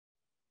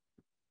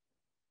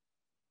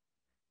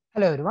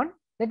Hello everyone.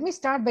 Let me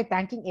start by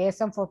thanking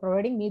ASM for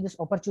providing me this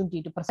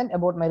opportunity to present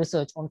about my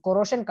research on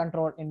corrosion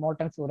control in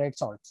molten fluoride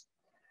salts.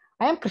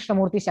 I am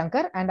Krishnamurthy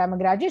Shankar and I am a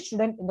graduate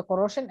student in the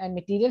Corrosion and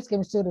Materials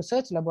Chemistry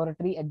Research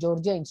Laboratory at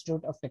Georgia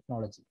Institute of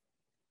Technology.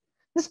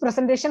 This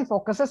presentation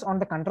focuses on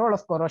the control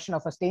of corrosion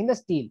of a stainless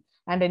steel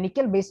and a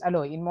nickel-based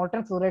alloy in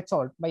molten fluoride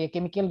salt by a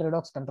chemical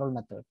redox control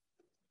method.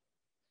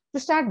 To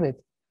start with,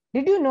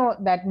 did you know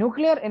that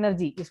nuclear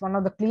energy is one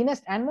of the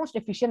cleanest and most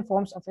efficient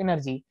forms of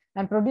energy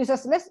and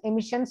produces less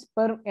emissions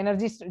per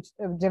energy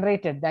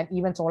generated than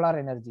even solar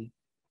energy?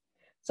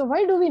 So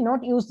why do we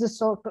not use this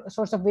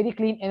source of very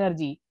clean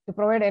energy to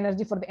provide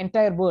energy for the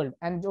entire world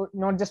and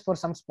not just for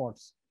some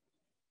spots?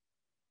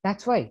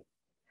 That's why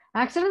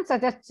accidents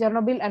such as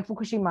Chernobyl and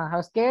Fukushima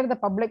have scared the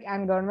public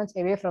and governments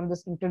away from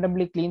this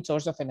incredibly clean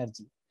source of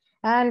energy,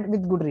 and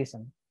with good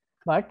reason.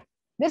 But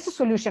there's a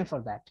solution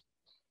for that.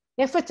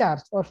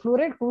 FHRs, or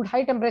fluoride-cooled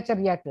high-temperature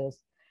reactors,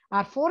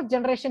 are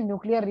fourth-generation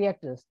nuclear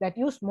reactors that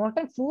use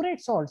molten fluoride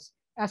salts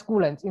as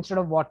coolants instead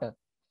of water.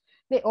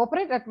 They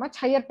operate at much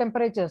higher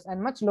temperatures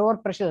and much lower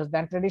pressures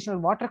than traditional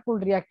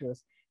water-cooled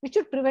reactors, which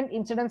should prevent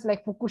incidents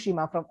like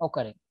Fukushima from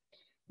occurring.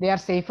 They are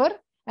safer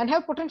and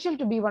have potential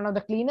to be one of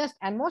the cleanest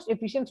and most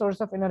efficient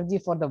sources of energy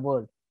for the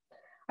world.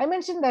 I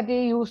mentioned that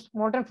they use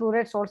molten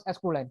fluoride salts as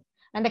coolant,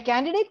 and the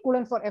candidate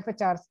coolant for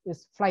FHRs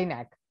is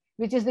FLiNaK,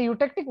 which is the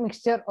eutectic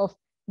mixture of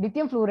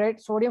lithium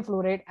fluoride, sodium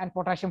fluoride, and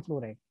potassium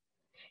fluoride.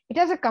 It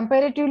has a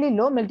comparatively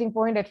low melting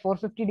point at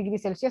 450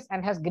 degrees Celsius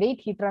and has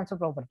great heat transfer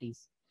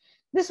properties.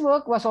 This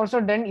work was also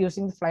done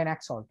using the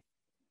FLiNaK salt.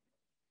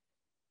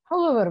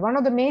 However, one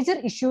of the major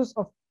issues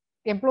of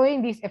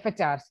employing these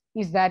FHRs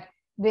is that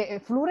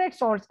the fluoride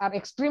salts are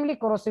extremely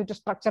corrosive to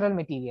structural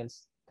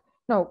materials.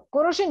 Now,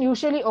 corrosion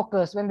usually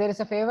occurs when there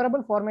is a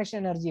favorable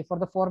formation energy for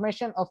the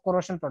formation of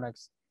corrosion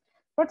products.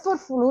 But for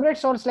fluoride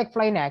salts like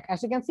FLiNaK,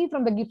 as you can see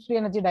from the Gibbs free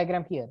energy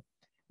diagram here,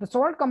 the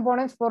salt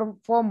components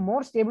form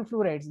more stable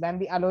fluorides than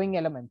the alloying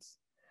elements.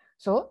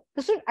 So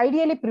this should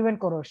ideally prevent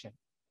corrosion.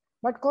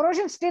 But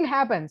corrosion still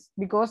happens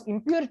because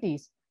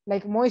impurities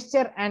like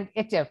moisture and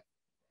HF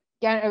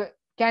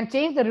can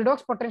change the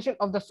redox potential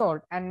of the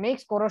salt and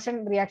makes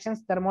corrosion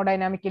reactions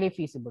thermodynamically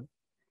feasible.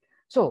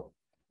 So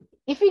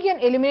if we can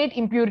eliminate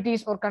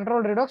impurities or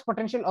control redox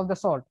potential of the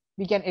salt,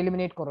 we can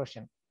eliminate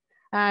corrosion.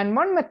 And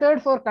one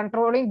method for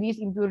controlling these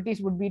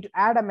impurities would be to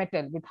add a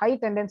metal with high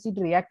tendency to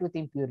react with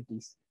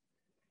impurities.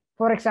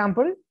 For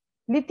example,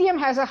 lithium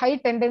has a high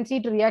tendency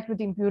to react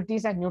with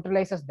impurities and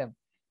neutralizes them,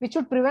 which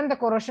would prevent the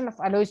corrosion of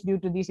alloys due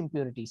to these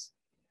impurities.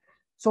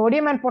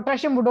 Sodium and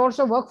potassium would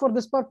also work for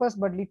this purpose,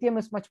 but lithium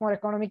is much more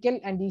economical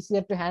and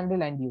easier to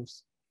handle and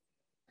use.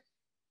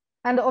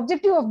 And the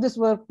objective of this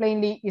work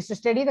plainly is to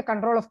study the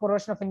control of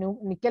corrosion of a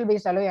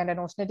nickel-based alloy and an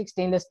austenitic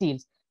stainless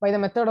steels by the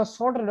method of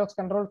salt redox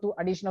control through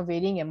addition of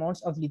varying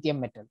amounts of lithium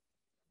metal.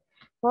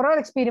 For our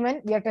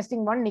experiment, we are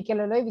testing one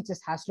nickel alloy, which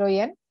is Haslow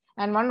N,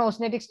 and one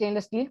austenitic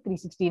stainless steel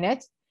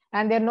 316H,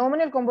 and their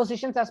nominal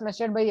compositions as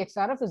measured by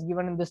XRF is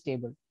given in this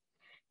table.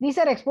 These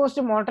are exposed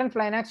to molten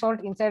FLiNaK salt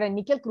inside a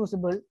nickel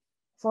crucible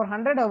for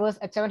 100 hours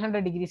at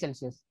 700 degrees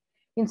Celsius.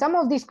 In some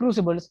of these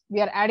crucibles,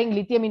 we are adding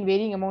lithium in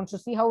varying amounts to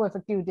see how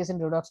effective it is in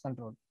redox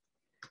control.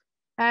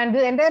 And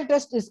the entire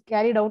test is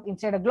carried out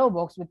inside a glow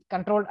box with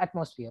controlled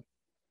atmosphere.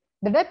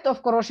 The depth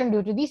of corrosion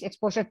due to these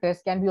exposure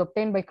tests can be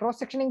obtained by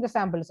cross-sectioning the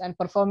samples and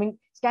performing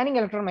scanning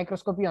electron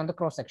microscopy on the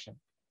cross-section.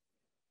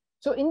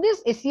 So in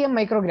this SEM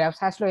micrographs,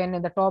 Haslow N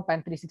in the top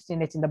and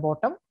 316H in the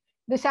bottom,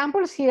 the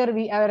samples here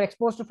we are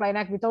exposed to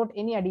FLiNaK without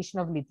any addition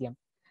of lithium.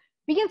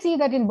 We can see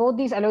that in both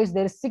these alloys,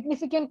 there is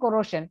significant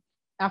corrosion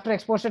after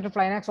exposure to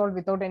FLiNaK salt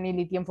without any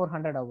lithium for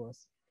 100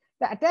 hours.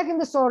 The attack in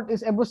the salt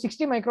is above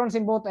 60 microns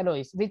in both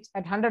alloys, which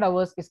at 100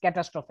 hours is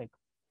catastrophic.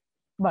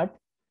 But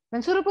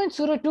when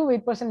 0.02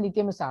 weight percent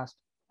lithium is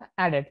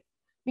added,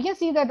 we can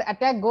see that the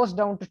attack goes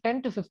down to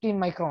 10 to 15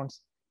 microns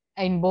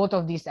in both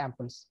of these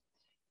samples.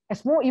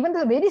 Even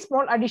the very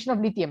small addition of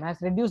lithium has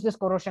reduced this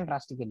corrosion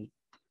drastically.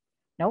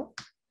 Now,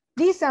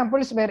 these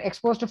samples were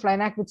exposed to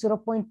FLiNaK with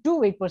 0.2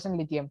 weight percent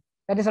lithium,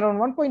 that is around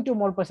 1.2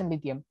 mole percent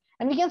lithium,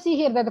 and we can see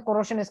here that the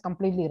corrosion is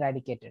completely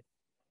eradicated.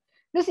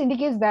 This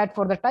indicates that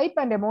for the type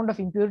and amount of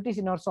impurities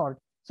in our salt,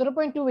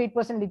 0.2 weight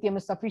percent lithium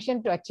is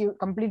sufficient to achieve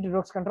complete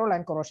redox control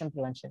and corrosion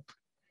prevention.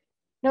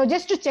 Now,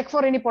 just to check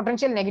for any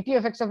potential negative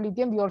effects of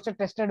lithium, we also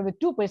tested with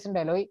 2%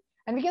 alloy,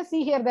 and we can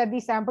see here that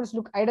these samples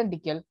look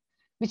identical,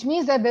 which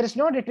means that there is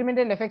no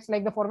detrimental effects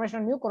like the formation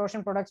of new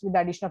corrosion products with the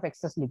addition of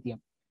excess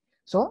lithium.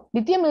 So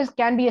lithium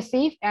can be a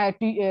safe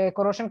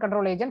corrosion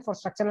control agent for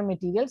structural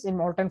materials in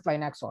molten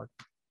FLiNaK salt.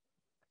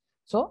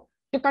 So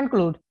to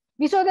conclude,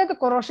 we saw that the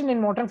corrosion in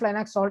molten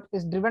FLiNaK salt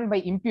is driven by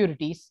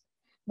impurities,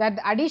 that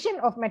the addition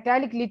of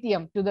metallic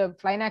lithium to the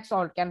FLiNaK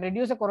salt can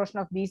reduce the corrosion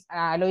of these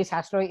alloys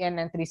Haslow N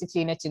and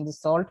 316H in the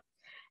salt,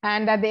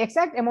 and that the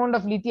exact amount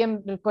of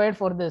lithium required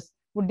for this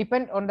would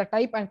depend on the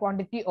type and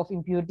quantity of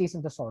impurities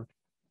in the salt.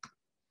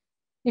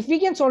 If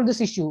we can solve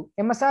this issue,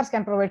 MSRs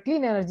can provide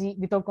clean energy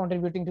without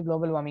contributing to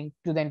global warming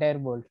to the entire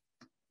world.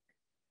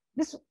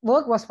 This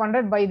work was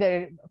funded by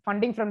the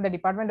funding from the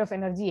Department of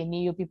Energy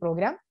NEUP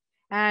program,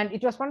 And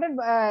it was funded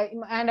by,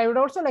 and I would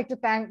also like to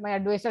thank my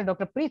advisor,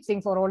 Dr. Preet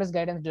Singh, for all his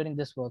guidance during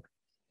this work.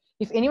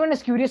 If anyone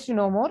is curious to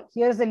know more,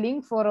 here is a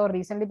link for our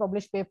recently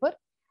published paper,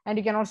 and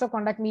you can also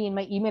contact me in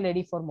my email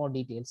ID for more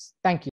details. Thank you.